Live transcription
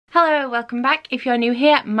Hello, welcome back. If you're new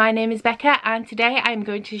here, my name is Becca and today I'm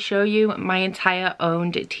going to show you my entire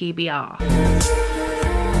owned TBR.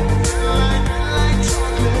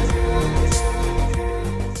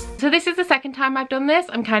 So this is the second time I've done this.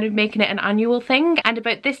 I'm kind of making it an annual thing, and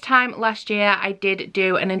about this time last year I did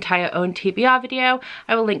do an entire owned TBR video.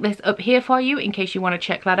 I will link this up here for you in case you want to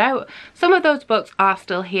check that out. Some of those books are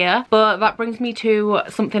still here, but that brings me to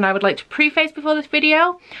something I would like to preface before this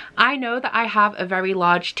video. I know that I have a very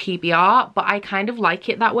large TBR, but I kind of like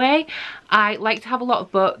it that way. I like to have a lot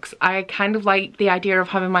of books. I kind of like the idea of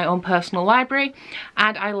having my own personal library,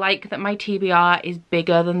 and I like that my TBR is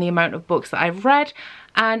bigger than the amount of books that I've read.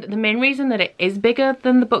 And the main reason that it is bigger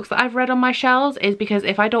than the books that I've read on my shelves is because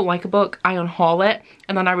if I don't like a book, I unhaul it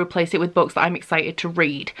and then I replace it with books that I'm excited to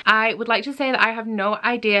read. I would like to say that I have no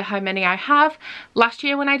idea how many I have. Last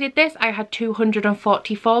year when I did this, I had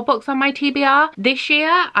 244 books on my TBR. This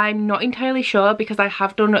year, I'm not entirely sure because I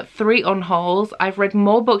have done 3 unhauls. I've read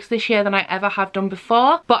more books this year than I ever have done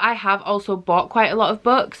before, but I have also bought quite a lot of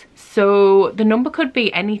books. So the number could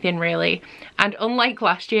be anything really. And unlike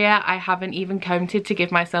last year, I haven't even counted to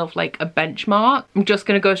give myself like a benchmark. I'm just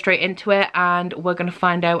going to go straight into it and we're going to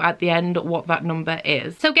find out at the end what that number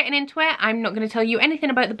is. So getting into it, I'm not going to tell you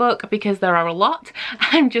anything about the book because there are a lot.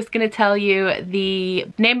 I'm just going to tell you the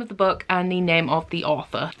name of the book and the name of the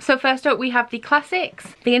author. So first up we have the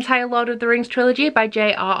classics. The entire Lord of the Rings trilogy by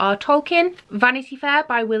J.R.R. Tolkien. Vanity Fair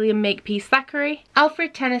by William Makepeace Thackeray.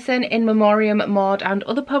 Alfred Tennyson In Memoriam, Maud and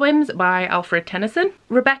Other Poems by Alfred Tennyson.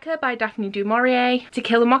 Rebecca by Daphne du Maurier. To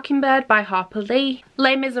Kill a Mockingbird by Harper Lee.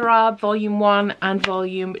 Les Miserables Volume 1 and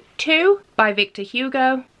Volume 2 by Victor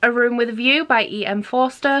Hugo. A Room with a View by E.M.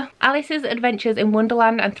 Forster. Alice's Adventures in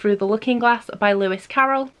Wonderland and Through the Looking Glass by Lewis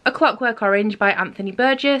Carroll. A Clockwork Orange by Anthony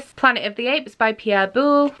Burgess. Planet of the Apes by Pierre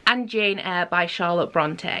Boulle. And Jane Eyre by Charlotte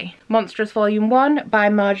Bronte. Monstrous Volume 1 by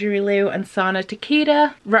Marjorie Liu and Sana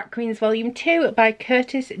Takeda. Rat Queens Volume 2 by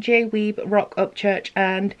Curtis J. Weeb, Rock Upchurch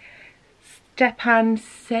and Stepan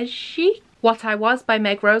Seji. What I Was by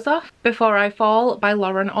Meg Rosoff. Before I Fall by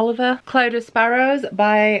Lauren Oliver. Cloud of Sparrows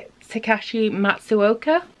by Takashi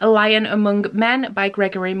Matsuoka. A Lion Among Men by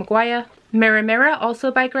Gregory Maguire. Mirror Mirror, also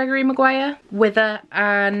by Gregory Maguire. Wither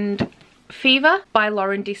and Fever by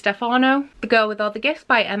Lauren DiStefano. The Girl with All the Gifts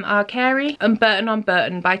by M.R. Carey. And Burton on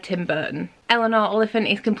Burton by Tim Burton. Eleanor Oliphant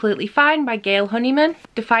Is Completely Fine by Gail Honeyman.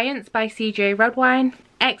 Defiance by C.J. Redwine.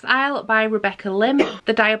 Exile by Rebecca Lim.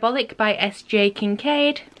 The Diabolic by S.J.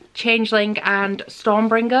 Kincaid. Changeling and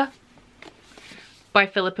Stormbringer by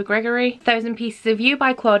Philippa Gregory. Thousand Pieces of You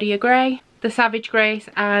by Claudia Gray. The Savage Grace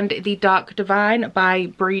and the Dark Divine by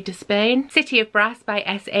Brie Despain. City of Brass by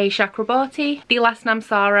S.A. Chakraborty. The Last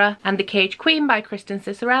Namsara and the Cage Queen by Kristen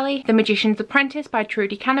Cicerelli. The Magician's Apprentice by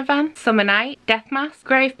Trudy Canavan. Summer Night, Death Mask,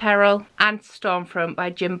 Grave Peril and Stormfront by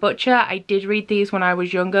Jim Butcher. I did read these when I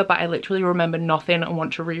was younger, but I literally remember nothing and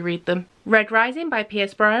want to reread them. Red Rising by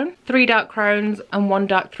Pierce Brown. 3 Dark Crowns and 1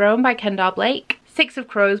 Dark Throne by Kendall Blake. 6 of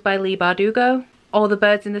Crows by Lee Bardugo. All the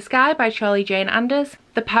Birds in the Sky by Charlie Jane Anders.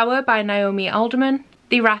 The Power by Naomi Alderman.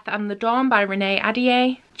 The Wrath and the Dawn by Renee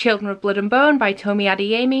Adier. Children of Blood and Bone by Tomi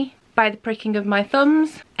Adeyemi. By the Pricking of My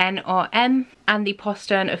Thumbs, N.O.M. And The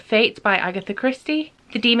Postern of Fate by Agatha Christie.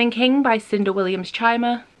 The Demon King by Cinder Williams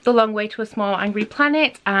Chimer. The Long Way to a Small Angry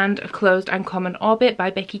Planet and A Closed and Common Orbit by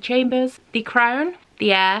Becky Chambers. The Crown,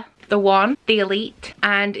 The Heir, The One, The Elite,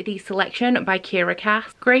 and The Selection by Kira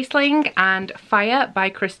Cass. Graceling and Fire by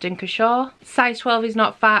Kristen Kershaw. Size 12 is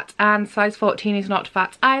not fat and size 14 is not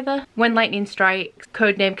fat either. When Lightning Strikes,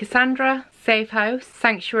 Codename Cassandra, Safe House,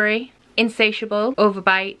 Sanctuary, Insatiable,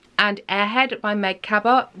 Overbite, and Airhead by Meg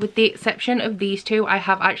Cabot. With the exception of these 2, I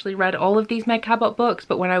have actually read all of these Meg Cabot books,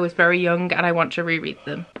 but when I was very young and I want to reread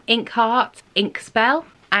them. Ink Heart, Ink Spell,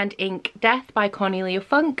 and Ink Death by Cornelia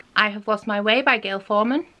Funk. I Have Lost My Way by Gail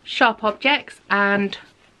Foreman. Sharp Objects and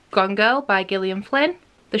Gone Girl by Gillian Flynn.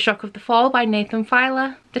 The Shock of the Fall by Nathan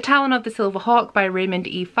Filer. The Talon of the Silver Hawk by Raymond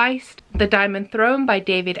E. Feist. The Diamond Throne by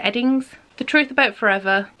David Eddings. The Truth About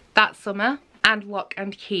Forever, That Summer, and Lock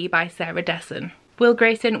and Key by Sarah Desson. Will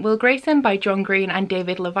Grayson by John Green and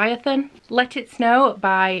David Leviathan. Let It Snow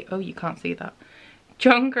by, oh you can't see that,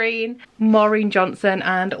 John Green, Maureen Johnson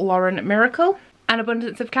and Lauren Miracle. An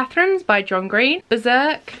Abundance of Catherines by John Green.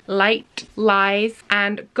 Berserk, Light, Lies,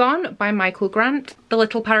 and Gone by Michael Grant. The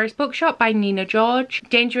Little Paris Bookshop by Nina George.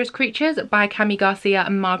 Dangerous Creatures by Cami Garcia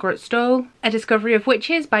and Margaret Stoll. A Discovery of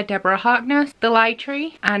Witches by Deborah Harkness. The Lie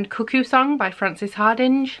Tree and Cuckoo Song by Frances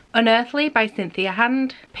Hardinge. Unearthly by Cynthia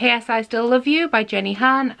Hand. P.S. I Still Love You by Jenny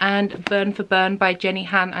Han and Burn for Burn by Jenny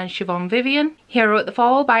Han and Siobhan Vivian. Hero at the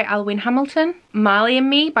Fall by Alwyn Hamilton. Marley and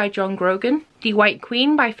Me by John Grogan. The White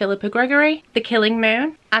Queen by Philippa Gregory, The Killing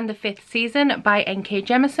Moon and the Fifth Season by N.K.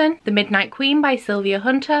 Jemisin, The Midnight Queen by Sylvia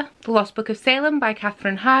Hunter, The Lost Book of Salem by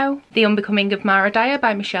Catherine Howe, The Unbecoming of Mara Dyer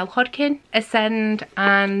by Michelle Hodkin, Ascend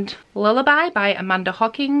and Lullaby by Amanda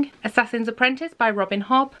Hocking, Assassin's Apprentice by Robin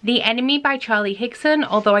Hobb, The Enemy by Charlie Higson.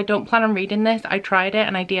 Although I don't plan on reading this, I tried it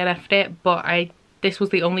and I DNF'd it, but this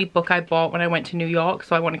was the only book I bought when I went to New York,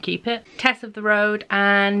 so I want to keep it. Tess of the Road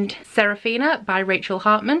and Seraphina by Rachel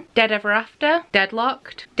Hartman, Dead Ever After,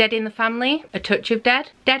 Deadlocked, Dead in the Family, A Touch of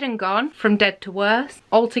Dead, Dead and Gone, From Dead to Worse,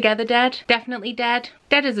 Altogether Dead, Definitely Dead,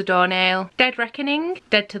 Dead as a Doornail, Dead Reckoning,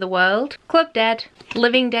 Dead to the World, Club Dead,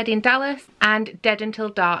 Living Dead in Dallas, and Dead Until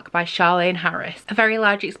Dark by Charlene Harris, A Very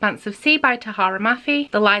Large Expanse of Sea by Tahara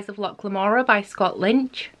Mafi, The Lies of Loch Lamora by Scott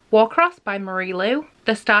Lynch, Warcross by Marie Lu,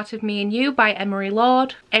 The Start of Me and You by Emery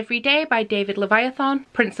Lord, Every Day by David Leviathan,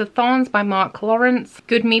 Prince of Thorns by Mark Lawrence,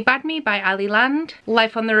 Good Me Bad Me by Ali Land,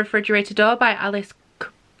 Life on the Refrigerator Door by Alice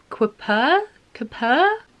Cooper,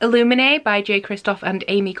 Illuminae by J. Christoph and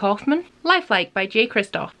Amy Kaufman, Lifelike by J.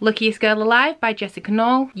 Christoph, Luckiest Girl Alive by Jessica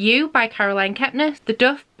Knoll, You by Caroline Kepnes, The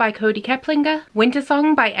Duff by Cody Keplinger, Winter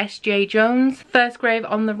Song by S.J. Jones, First Grave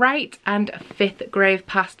on the Right and Fifth Grave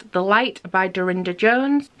Past the Light by Dorinda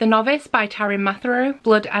Jones, The Novice by Taryn Mathero,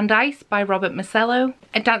 Blood and Ice by Robert Marcello,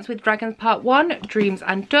 A Dance with Dragons Part 1, Dreams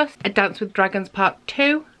and Dust, A Dance with Dragons Part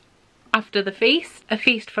 2, After the Feast, A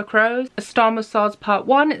Feast for Crows, A Storm of Swords Part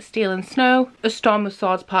 1, Steel and Snow, A Storm of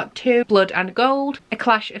Swords Part 2, Blood and Gold, A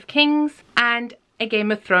Clash of Kings, and A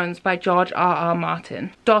Game of Thrones by George R.R.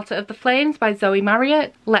 Martin. Daughter of the Flames by Zoe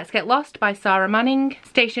Marriott, Let's Get Lost by Sarah Manning,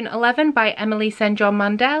 Station 11 by Emily St. John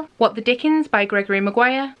Mandel, What the Dickens by Gregory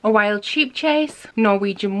Maguire, A Wild Sheep Chase,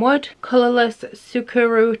 Norwegian Wood, Colorless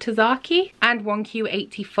Tsukuru Tazaki, and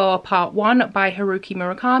 1Q84 Part 1 by Haruki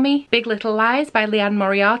Murakami, Big Little Lies by Leanne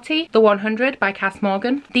Moriarty, The 100 by Cass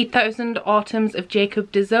Morgan, The Thousand Autumns of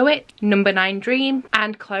Jacob de Zoet, Number 9 Dream,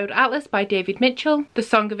 and Cloud Atlas by David Mitchell, The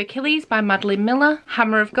Song of Achilles by Madeline Miller,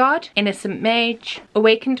 Hammer of God, Innocent Mage,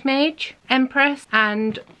 Awakened Mage, Empress,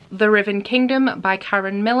 and The Riven Kingdom by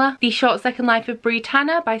Karen Miller, The Short Second Life of Brie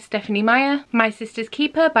Tanner by Stephanie Meyer, My Sister's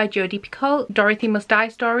Keeper by Jodie Picoult, Dorothy Must Die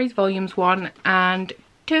Stories Volumes 1 and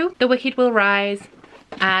 2, The Wicked Will Rise,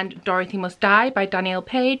 and Dorothy Must Die by Danielle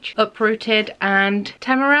Page, Uprooted and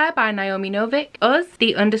Temeraire by Naomi Novik, Us,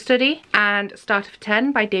 The Understudy, and Start of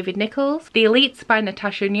 10 by David Nichols, The Elites by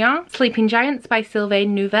Natasha Nyan, Sleeping Giants by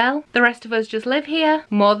Sylvain Nouvelle, The Rest of Us Just Live Here,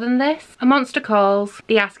 More Than This, A Monster Calls,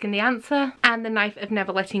 The Ask and the Answer, and The Knife of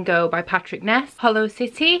Never Letting Go by Patrick Ness, Hollow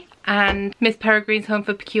City, and Miss Peregrine's Home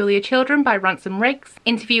for Peculiar Children by Ransom Riggs,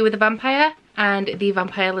 Interview with a Vampire, and The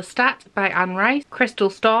Vampire Lestat by Anne Rice, Crystal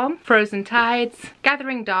Storm, Frozen Tides,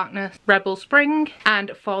 Gathering Darkness, Rebel Spring,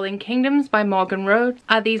 and Falling Kingdoms by Morgan Rhodes,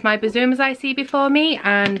 Are These My Bazoomas I See Before Me,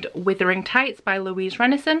 and Withering Tights by Louise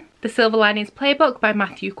Renison, The Silver Linings Playbook by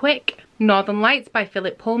Matthew Quick, Northern Lights by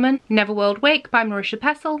Philip Pullman, Neverworld Wake by Marisha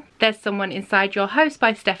Pessel, There's Someone Inside Your House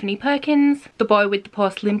by Stephanie Perkins, The Boy with the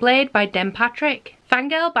Porcelain Blade by Dem Patrick,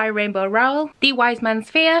 Fangirl by Rainbow Rowell, The Wise Man's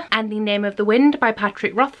Fear, and The Name of the Wind by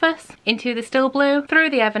Patrick Rothfuss, Into the Still Blue,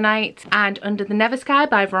 Through the Evernight, and Under the Never Sky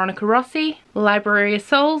by Veronica Rossi, Library of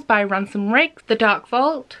Souls by Ransom Riggs, The Dark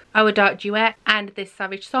Vault, Our Dark Duet, and This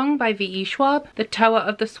Savage Song by V.E. Schwab, The Tower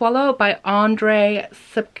of the Swallow by Andrei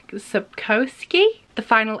Sapkowski, The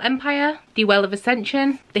Final Empire, The Well of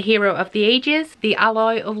Ascension, The Hero of the Ages, The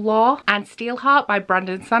Alloy of Law, and Steelheart by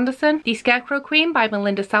Brandon Sanderson, The Scarecrow Queen by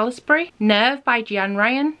Melinda Salisbury, Nerve by Gian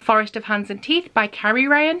Ryan, Forest of Hands and Teeth by Carrie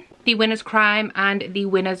Ryan, The Winner's Crime and The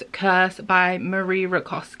Winner's Curse by Marie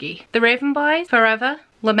Rakowski, The Raven Boys, Forever,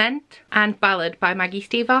 Lament, and Ballad by Maggie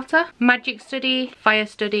Stiefvater, Magic Study, Fire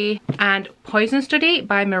Study, and Poison Study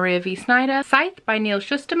by Maria V. Snyder, Scythe by Neil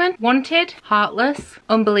Shusterman, Wanted, Heartless,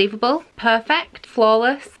 Unbelievable, Perfect,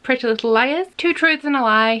 Flawless, Pretty Little Liars, Two Truths and a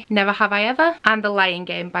Lie, Never Have I Ever, and The Lying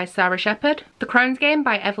Game by Sarah Shepard, The Crone's Game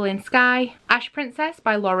by Evelyn Skye, Ash Princess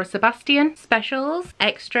by Laura Sebastian, Specials,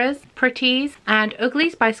 Extras, Pretties, and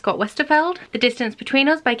Uglies by Scott Westerfeld, The Distance Between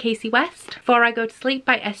Us by Casey West, Before I Go to Sleep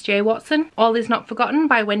by S.J. Watson, All Is Not Forgotten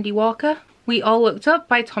by Wendy Walker, We All Looked Up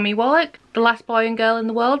by Tommy Wallach, The Last Boy and Girl in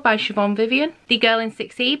the World by Siobhan Vivian, The Girl in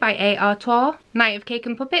 6E by A.R. Torr, Night of Cake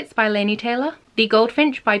and Puppets by Lainey Taylor, The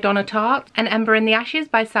Goldfinch by Donna Tartt, An Ember in the Ashes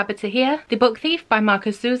by Sabah Tahir, The Book Thief by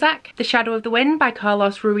Marcus Zuzak, The Shadow of the Wind by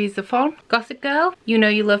Carlos Ruiz Zafon, Gossip Girl, You Know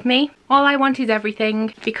You Love Me, All I Want Is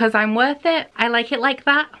Everything, Because I'm Worth It, I Like It Like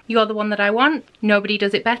That, You're the One That I Want, Nobody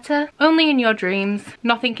Does It Better, Only in Your Dreams,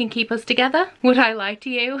 Nothing Can Keep Us Together, Would I Lie to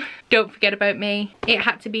You, Don't Forget About Me, It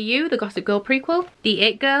Had to Be You, the Gossip Girl prequel, The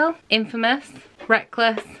It Girl, Infamous,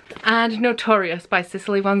 Reckless, and Notorious by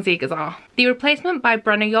Cicely von Ziegesar. The Replacement by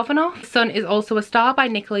Brenna Yovanov. Sun is Also a Star by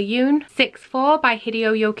Nicola Yoon. 6-4 by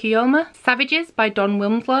Hideo Yokoyama. Savages by Don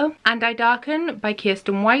Wilmslow. And I Darken by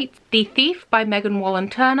Kirsten White. The Thief by Megan Wallen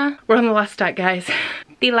Turner. We're on the last stack, guys.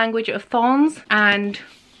 The Language of Thorns and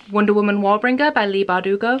Wonder Woman Warbringer by Leigh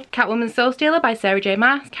Bardugo. Catwoman Soul Stealer by Sarah J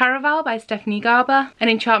Maas. Caraval by Stephanie Garber. An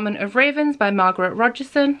Enchantment of Ravens by Margaret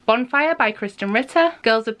Rogerson. Bonfire by Kristen Ritter.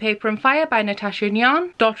 Girls of Paper and Fire by Natasha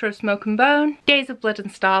Nyan. Daughter of Smoke and Bone. Days of Blood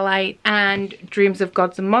and Starlight. And Dreams of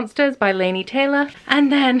Gods and Monsters by Laini Taylor.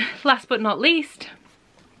 And then, last but not least,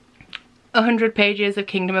 100 Pages of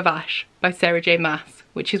Kingdom of Ash by Sarah J Maas,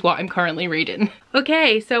 which is what I'm currently reading.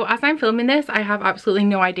 Okay, so as I'm filming this, I have absolutely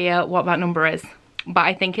no idea what that number is. But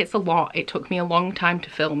I think it's a lot. It took me a long time to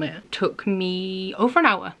film it. It took me over an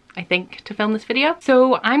hour, I think, to film this video.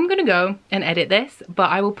 So I'm gonna go and edit this,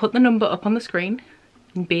 but I will put the number up on the screen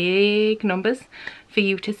in big numbers for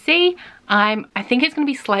you to see. I think it's gonna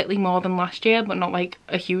be slightly more than last year, but not like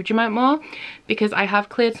a huge amount more, because I have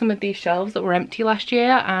cleared some of these shelves that were empty last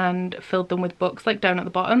year and filled them with books like down at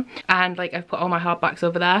the bottom, and like I've put all my hardbacks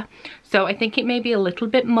over there. So I think it may be a little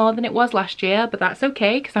bit more than it was last year, but that's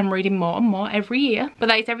okay because I'm reading more and more every year. But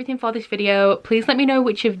that is everything for this video. Please let me know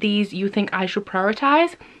which of these you think I should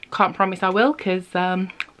prioritize. Can't promise I will, because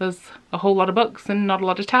there's a whole lot of books and not a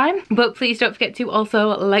lot of time. But please don't forget to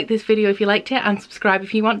also like this video if you liked it, and subscribe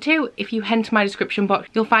if you want to. If you head to my description box,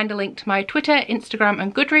 you'll find a link to my Twitter, Instagram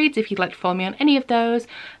and Goodreads if you'd like to follow me on any of those,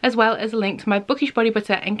 as well as a link to my Bookish body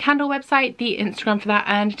butter and candle website, the Instagram for that,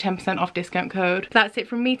 and 10% off discount code. That's it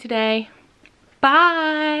from me today.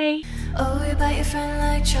 Bye! Oh, you bite your friend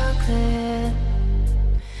like chocolate.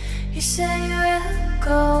 You say you will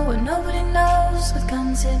go where nobody knows, with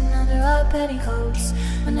guns hidden under our petticoats.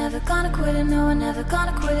 We're never gonna quit it, no, we're never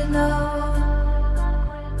gonna quit it, no.